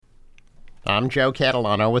I'm Joe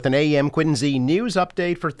Catalano with an AM Quincy news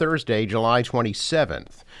update for Thursday, July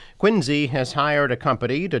 27th. Quincy has hired a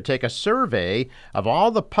company to take a survey of all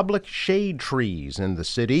the public shade trees in the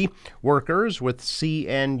city. Workers with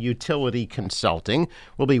CN Utility Consulting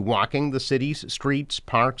will be walking the city's streets,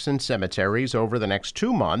 parks, and cemeteries over the next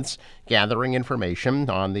 2 months, gathering information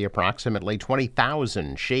on the approximately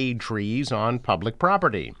 20,000 shade trees on public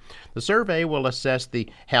property. The survey will assess the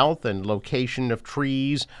health and location of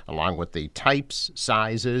trees, along with the types,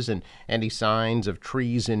 sizes, and any signs of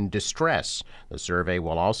trees in distress. The survey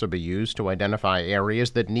will also be used to identify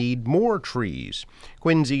areas that need more trees.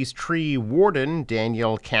 Quincy's tree warden,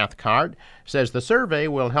 Daniel Cathcart, says the survey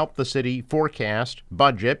will help the city forecast,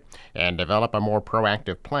 budget, and develop a more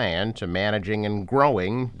proactive plan to managing and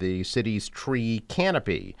growing the city's tree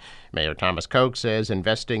canopy. Mayor Thomas Koch says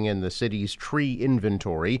investing in the city's tree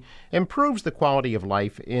inventory improves the quality of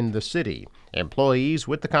life in the city. Employees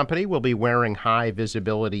with the company will be wearing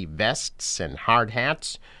high-visibility vests and hard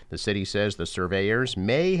hats. The city says the surveyors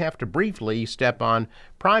may have to briefly step on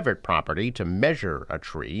private property to measure a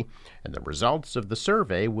tree, and the results of the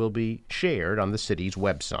survey will be shared on the city's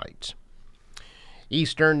website.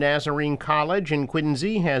 Eastern Nazarene College in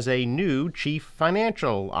Quincy has a new chief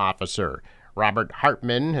financial officer. Robert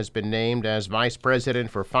Hartman has been named as vice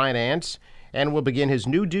president for finance and will begin his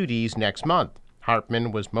new duties next month.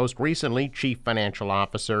 Hartman was most recently chief financial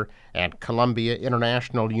officer at Columbia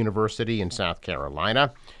International University in South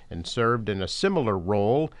Carolina and served in a similar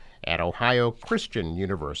role at Ohio Christian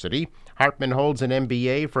University. Hartman holds an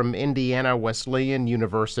MBA from Indiana Wesleyan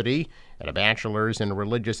University and a bachelor's in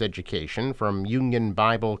religious education from Union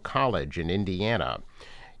Bible College in Indiana.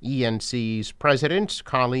 ENC's president,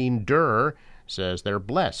 Colleen Durr, says they're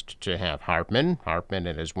blessed to have Hartman. Hartman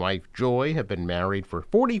and his wife, Joy, have been married for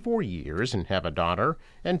 44 years and have a daughter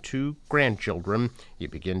and 2 grandchildren. He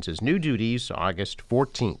begins his new duties August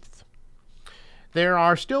 14th. There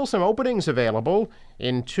are still some openings available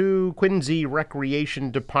in 2 Quincy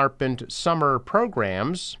Recreation Department summer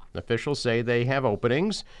programs. Officials say they have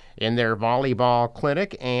openings in their volleyball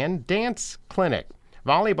clinic and dance clinic.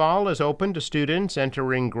 Volleyball is open to students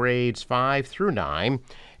entering grades 5 through 9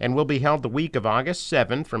 and will be held the week of August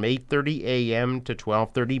 7th from 8:30 a.m. to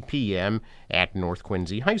 12:30 p.m. at North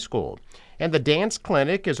Quincy High School. And the dance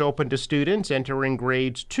clinic is open to students entering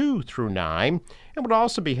grades 2 through 9 and will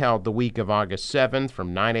also be held the week of August 7th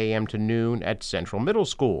from 9 a.m. to noon at Central Middle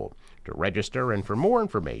School. To register and for more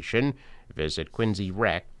information, visit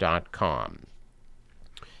quincyrec.com.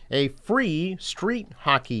 A free street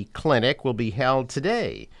hockey clinic will be held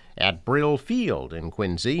today at Brill Field in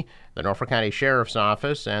Quincy. The Norfolk County Sheriff's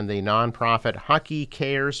Office and the nonprofit Hockey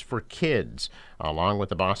Cares for Kids, along with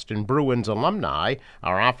the Boston Bruins alumni,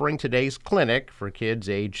 are offering today's clinic for kids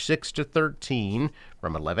age 6 to 13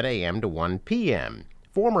 from 11 a.m. to 1 p.m.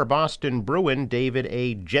 Former Boston Bruin David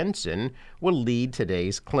A. Jensen will lead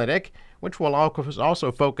today's clinic, which will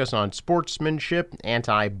also focus on sportsmanship,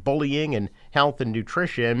 anti-bullying, and health and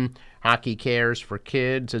nutrition. Hockey Cares for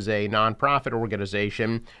Kids is a nonprofit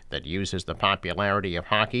organization that uses the popularity of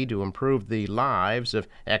hockey to improve the lives of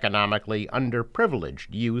economically underprivileged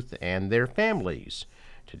youth and their families.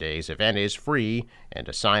 Today's event is free, and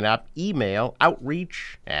to sign up, email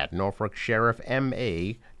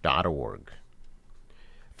outreach@norfolksheriffma.org.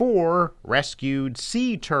 4 rescued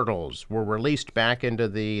sea turtles were released back into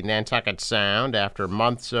the Nantucket Sound after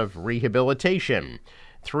months of rehabilitation.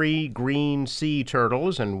 3 green sea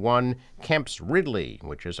turtles and 1 Kemp's Ridley,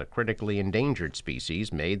 which is a critically endangered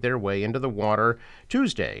species, made their way into the water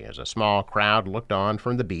Tuesday as a small crowd looked on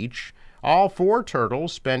from the beach. All 4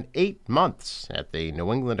 turtles spent 8 months at the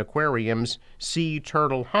New England Aquarium's Sea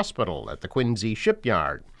Turtle Hospital at the Quincy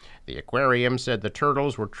Shipyard. The aquarium said the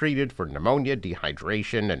turtles were treated for pneumonia,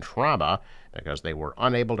 dehydration, and trauma because they were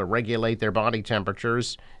unable to regulate their body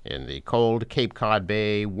temperatures in the cold Cape Cod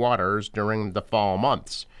Bay waters during the fall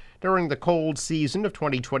months. During the cold season of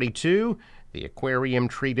 2022, the aquarium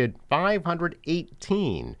treated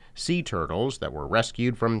 518 sea turtles that were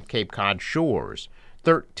rescued from Cape Cod shores.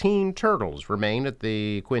 13 turtles remain at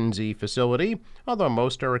the Quincy facility, although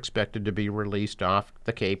most are expected to be released off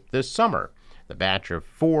the Cape this summer. The batch of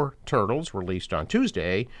 4 turtles released on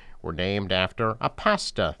Tuesday were named after a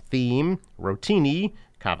pasta theme: rotini,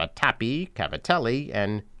 cavatappi, cavatelli,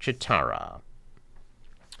 and chitarra.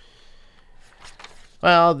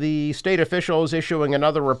 Well, the state officials issuing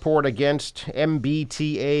another report against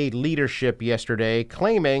MBTA leadership yesterday,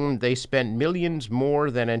 claiming they spent millions more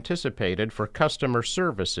than anticipated for customer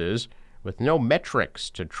services, with no metrics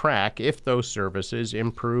to track if those services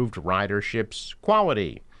improved ridership's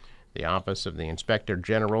quality. The Office of the Inspector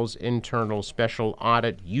General's Internal Special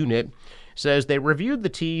Audit Unit says they reviewed the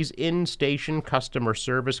T's in-station customer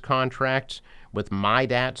service contracts with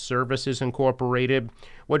MyDat Services Incorporated,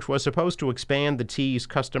 which was supposed to expand the T's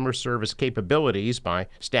customer service capabilities by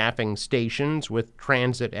staffing stations with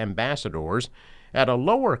transit ambassadors at a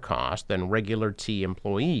lower cost than regular T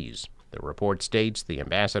employees. The report states the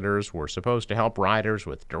ambassadors were supposed to help riders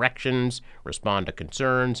with directions, respond to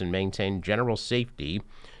concerns, and maintain general safety.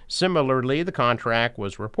 Similarly, the contract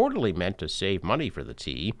was reportedly meant to save money for the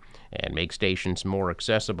T and make stations more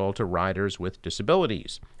accessible to riders with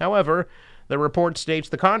disabilities. However, the report states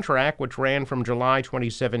the contract, which ran from July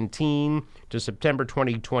 2017 to September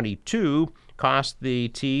 2022, cost the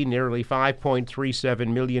T nearly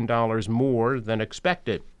 $5.37 million more than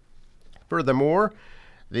expected. Furthermore,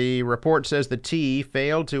 the report says the T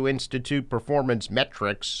failed to institute performance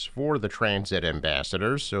metrics for the transit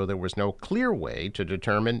ambassadors, so there was no clear way to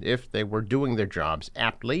determine if they were doing their jobs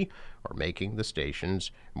aptly or making the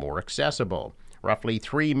stations more accessible. Roughly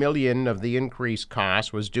 $3 million of the increased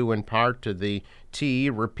cost was due in part to the T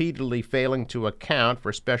repeatedly failing to account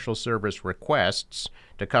for special service requests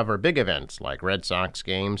to cover big events like Red Sox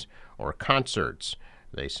games or concerts.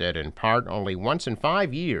 They said in part only once in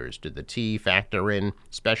 5 years did the T factor in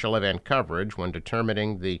special event coverage when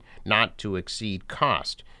determining the not-to-exceed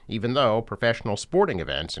cost, even though professional sporting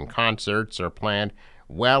events and concerts are planned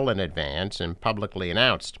well in advance and publicly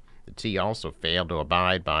announced. The T also failed to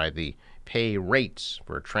abide by the pay rates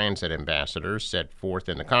for transit ambassadors set forth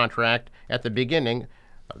in the contract at the beginning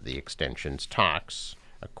of the extension's talks,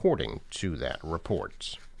 according to that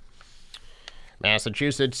report.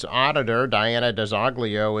 Massachusetts Auditor Diana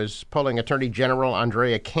DeZoglio is pulling Attorney General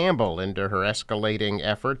Andrea Campbell into her escalating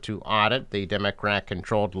effort to audit the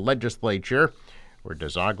Democrat-controlled legislature, where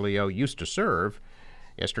DeZoglio used to serve.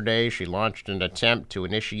 Yesterday, she launched an attempt to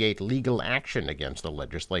initiate legal action against the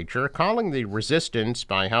legislature, calling the resistance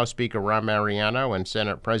by House Speaker Ron Mariano and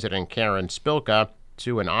Senate President Karen Spilka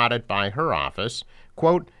to an audit by her office,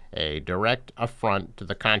 quote, a direct affront to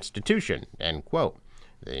the Constitution, end quote.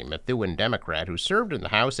 The Methuen Democrat, who served in the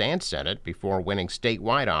House and Senate before winning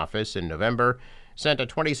statewide office in November, sent a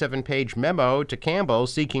 27-page memo to Campbell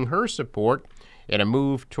seeking her support in a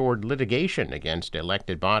move toward litigation against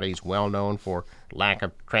elected bodies well known for lack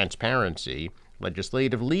of transparency.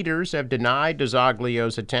 Legislative leaders have denied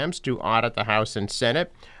DeZoglio's attempts to audit the House and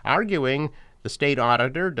Senate, arguing the state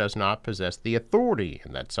auditor does not possess the authority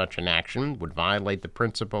and that such an action would violate the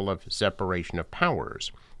principle of separation of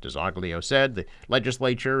powers. DeZoglio said the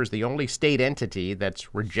legislature is the only state entity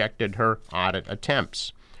that's rejected her audit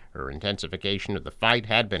attempts. Her intensification of the fight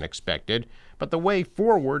had been expected, but the way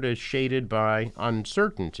forward is shaded by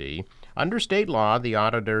uncertainty. Under state law, the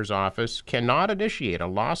auditor's office cannot initiate a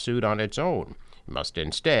lawsuit on its own. It must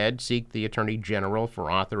instead seek the Attorney General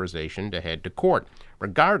for authorization to head to court,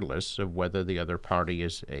 regardless of whether the other party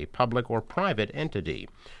is a public or private entity.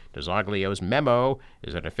 DeZoglio's memo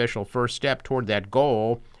is an official first step toward that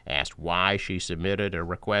goal. Asked why she submitted a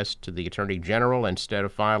request to the Attorney General instead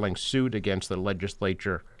of filing suit against the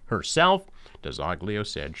legislature herself, DeZoglio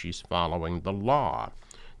said she's following the law.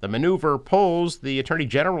 The maneuver pulls the Attorney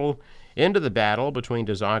General into the battle between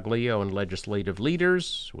DeZoglio and legislative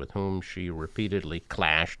leaders, with whom she repeatedly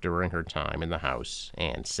clashed during her time in the House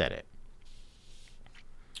and Senate.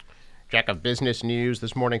 Check of business news.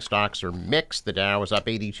 This morning, stocks are mixed. The Dow is up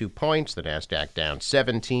 82 points. The Nasdaq down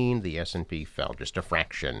 17. The S&P fell just a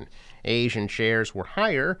fraction. Asian shares were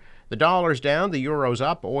higher. The dollar's down. The euro's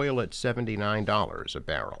up. Oil at $79 a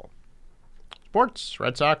barrel. Sports.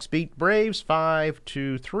 Red Sox beat Braves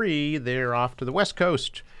 5-3. They're off to the West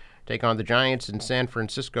Coast. Take on the Giants in San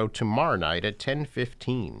Francisco tomorrow night at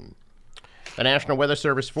 10:15. The National Weather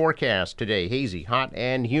Service forecast today: hazy, hot,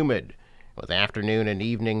 and humid, with afternoon and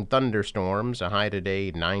evening thunderstorms, a high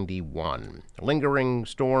today 91. Lingering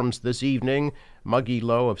storms this evening, muggy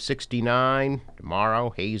low of 69.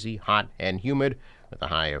 Tomorrow, hazy, hot, and humid, with a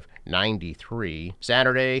high of 93.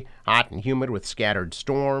 Saturday, hot and humid with scattered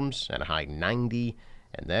storms, and a high 90.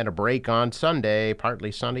 And then a break on Sunday,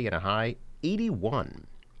 partly sunny and a high 81.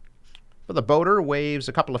 For the boater, waves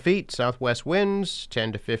a couple of feet, southwest winds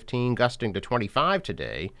 10 to 15, gusting to 25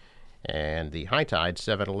 today, and the high tide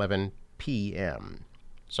 7:11 p.m.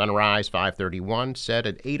 Sunrise 5:31, set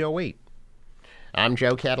at 8:08. I'm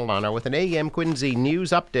Joe Catalano with an AM Quincy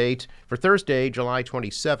news update for Thursday, July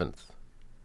 27th.